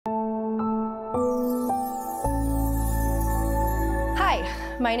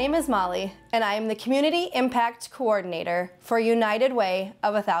Hi, my name is Molly, and I am the Community Impact Coordinator for United Way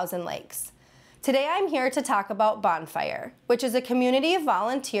of 1,000 Lakes. Today I'm here to talk about Bonfire, which is a community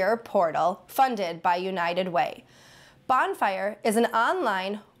volunteer portal funded by United Way. Bonfire is an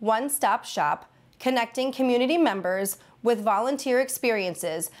online, one-stop shop connecting community members with volunteer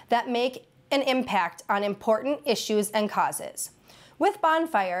experiences that make an impact on important issues and causes. With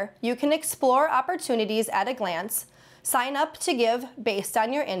Bonfire, you can explore opportunities at a glance, sign up to give based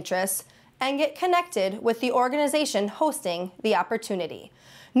on your interests, and get connected with the organization hosting the opportunity.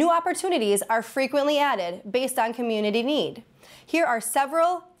 New opportunities are frequently added based on community need. Here are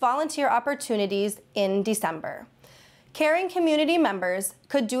several volunteer opportunities in December. Caring community members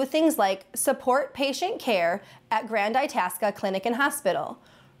could do things like support patient care at Grand Itasca Clinic and Hospital,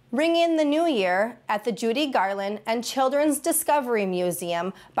 ring in the new year at the Judy Garland and Children's Discovery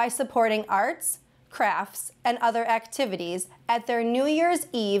Museum by supporting arts, crafts, and other activities at their New Year's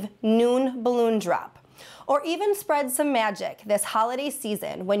Eve noon balloon drop. Or even spread some magic this holiday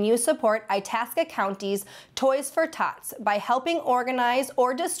season when you support Itasca County's Toys for Tots by helping organize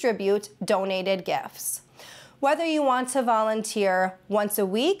or distribute donated gifts. Whether you want to volunteer once a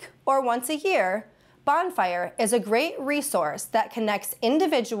week or once a year, Bonfire is a great resource that connects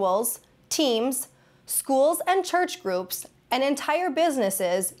individuals, teams, schools and church groups, and entire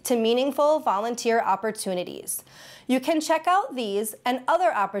businesses to meaningful volunteer opportunities. You can check out these and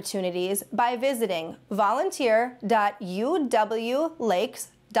other opportunities by visiting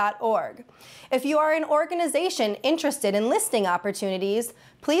volunteer.uwlakes.org. If you are an organization interested in listing opportunities,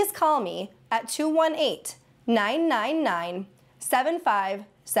 please call me at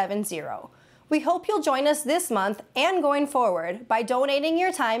 218-999-7570. We hope you'll join us this month and going forward by donating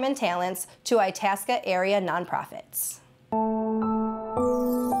your time and talents to Itasca area nonprofits.